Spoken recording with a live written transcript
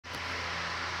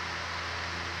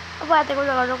What the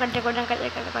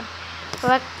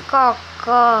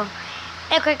coco?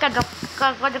 Ecco che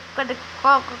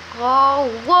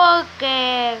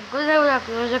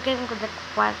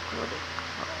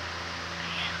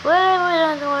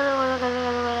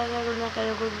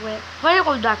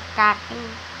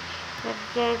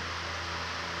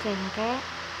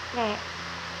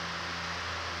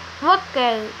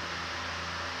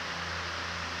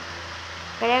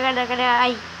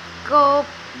ay go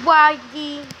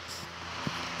wagi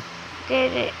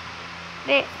de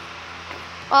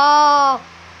oh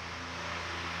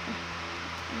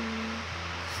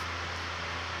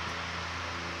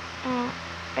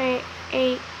a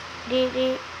d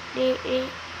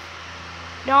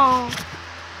don't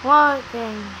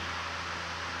working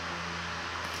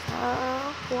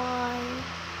why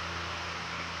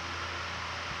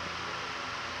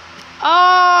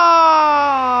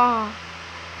oh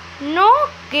no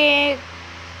que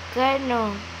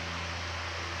no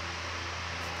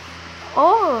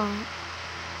oh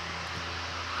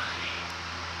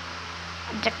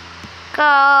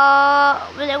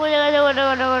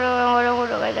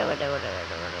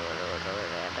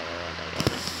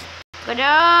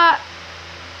Kada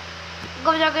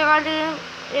kau jaga kali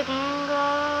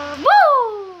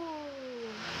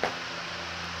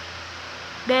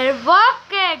del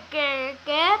bosque que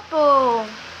po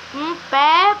un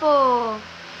pepo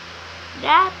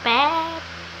da pep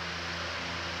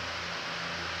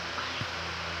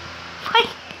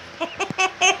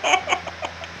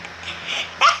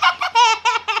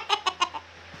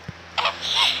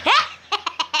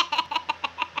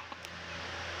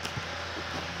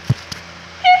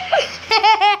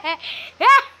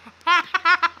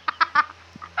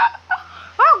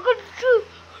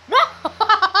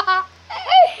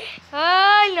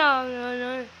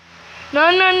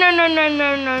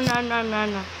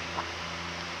no.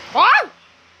 Oh!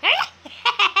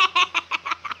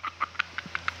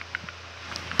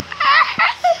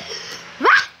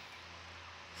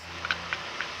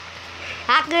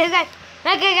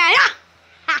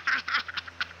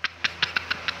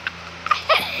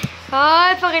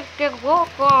 Ay, pakai ke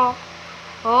koko.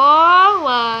 Oh,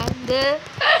 wande.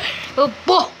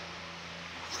 Bo.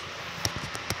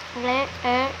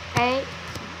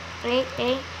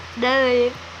 Dari.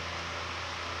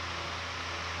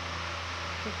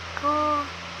 Ko.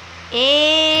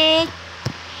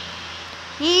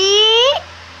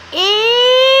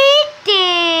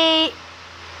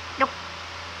 Dok.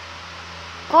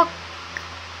 Kok.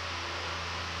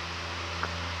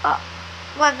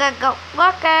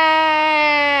 Waka.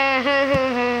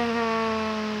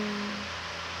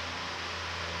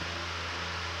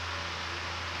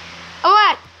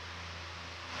 What?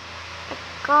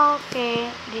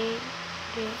 Okay,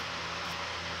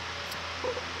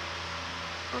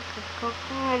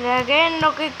 again,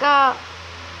 no kika.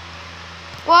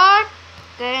 What?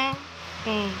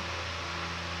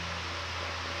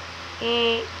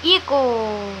 Iko.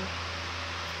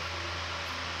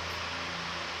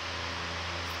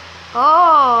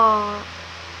 Oh.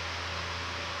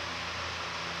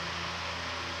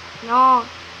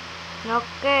 No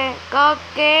que,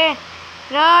 rode.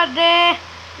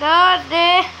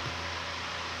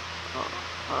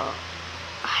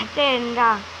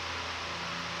 Atenda.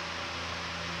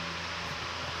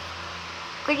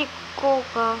 Cái cô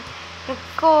cơ, cái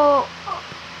cô.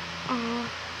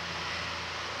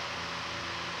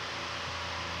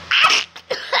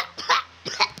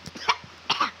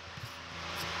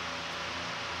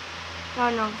 No.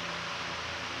 Kada.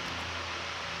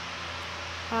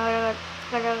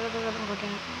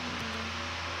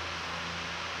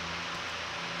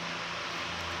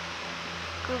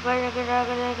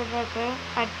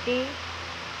 Ati.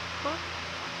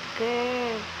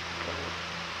 Okay.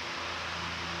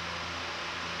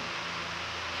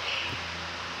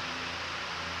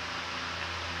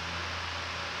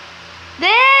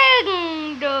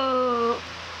 Dendo.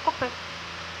 Okay.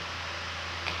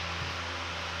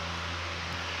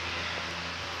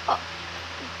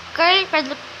 Okay,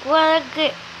 kada kuwag.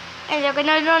 No.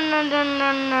 Kada.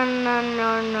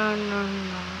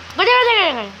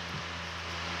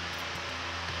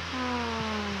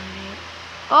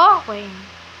 Oh, wait.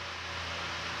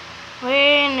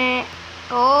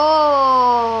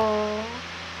 Oh.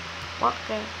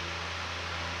 Okay.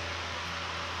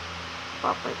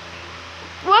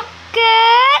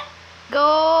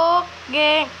 Go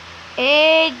get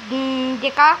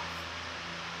Dika.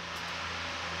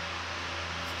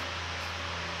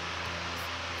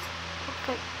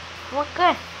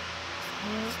 Okay.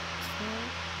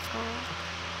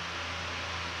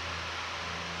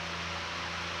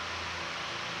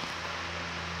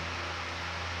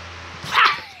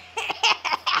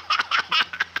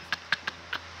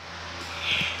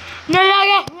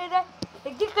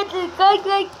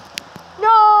 No.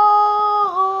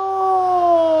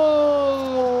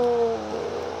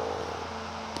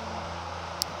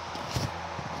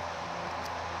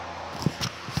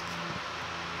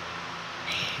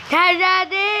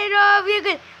 Verdadero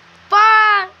virgen.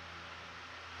 Pa.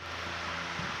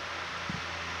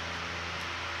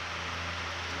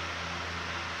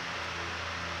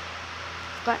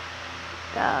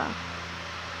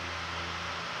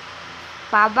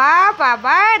 Papá,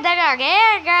 de la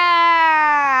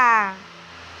guerra.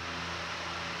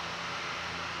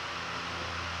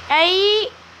 Ahí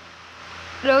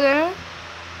lo que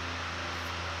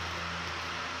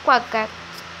cuaca.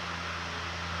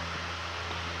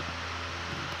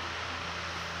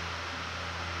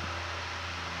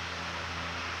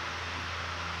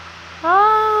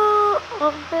 Oh,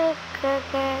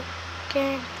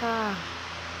 que está.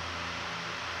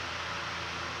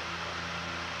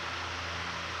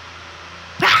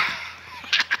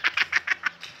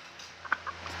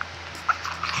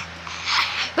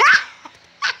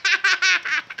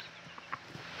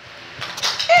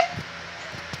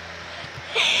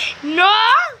 No.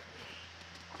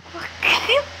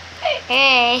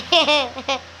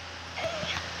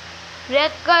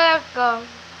 Reconozco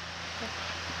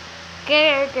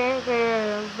que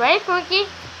 ¿ves por aquí?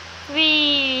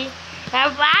 Sí.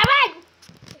 El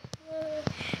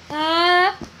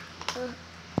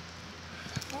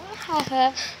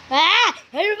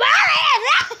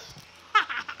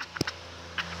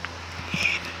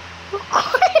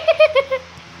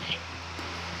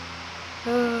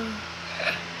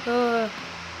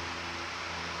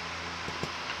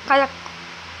Calla.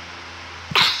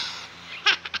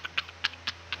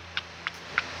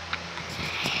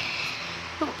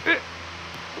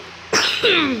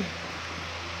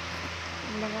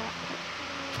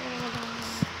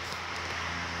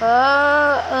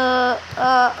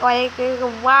 Quay cái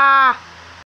wow.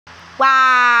 Wow.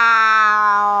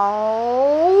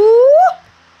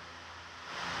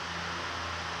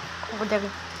 Udah.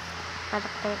 Kata.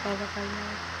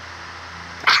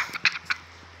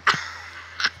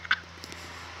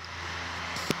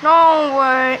 No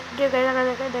way.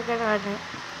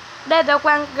 Đây là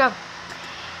quan trọng.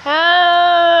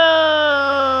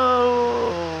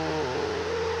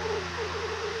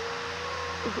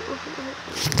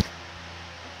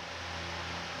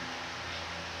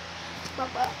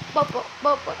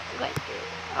 Bapak gaji.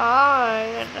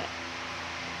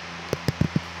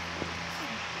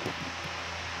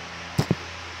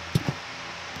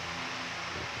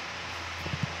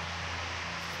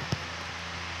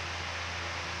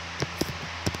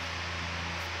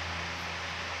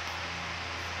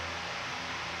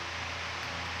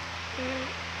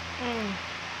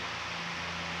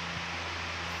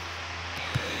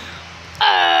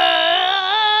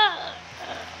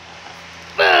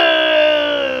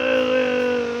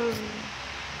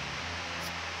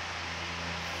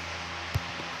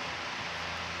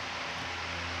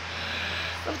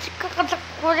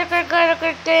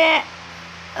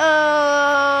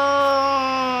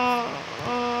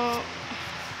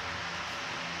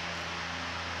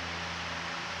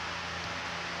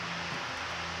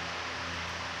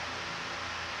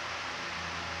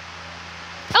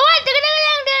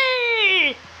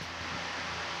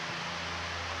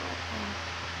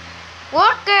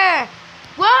 Walker.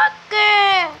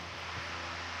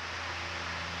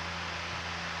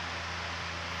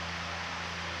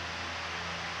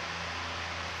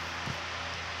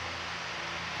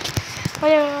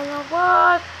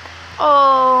 What?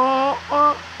 Oh.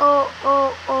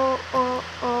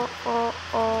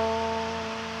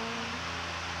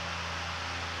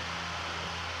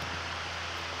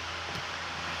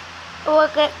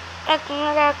 Okay.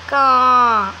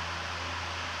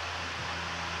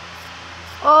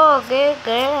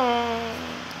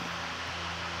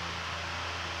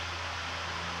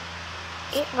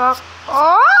 It rock.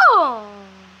 Oh.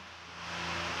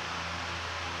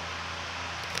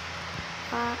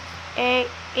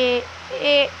 E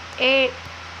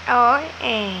O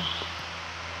E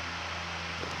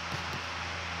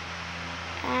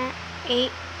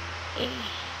E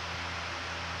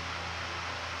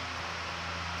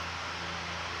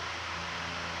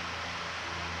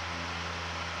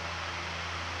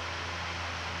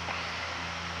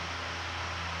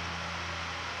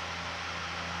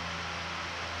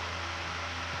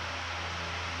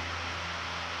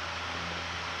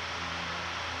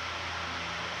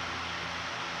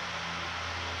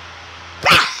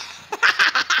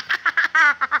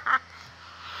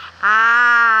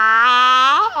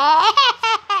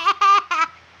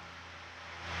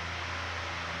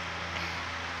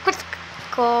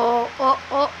Ko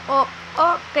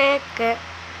okay.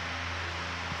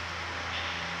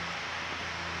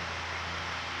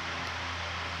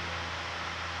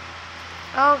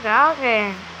 Ok, ok.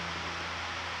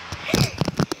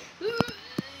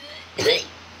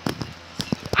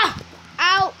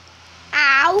 Au,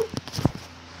 au.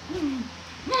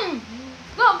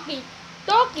 Talking,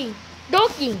 talking,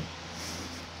 talking.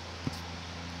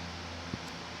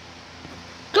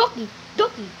 Talking,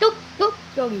 talking,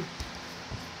 talking.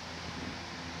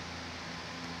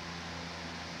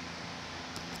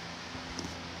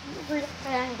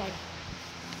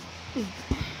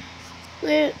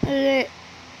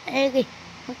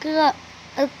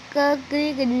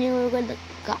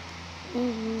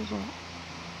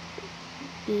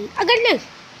 Agad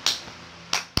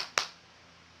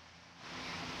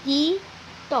chí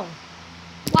tổng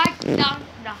quay đăng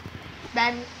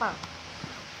đàn phẳng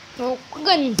một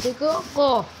gần thì có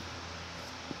cô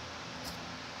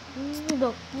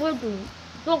được với đủ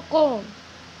có cô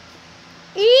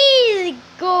easy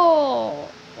go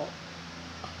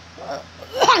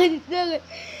đây đây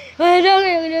đây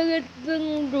đây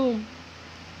đây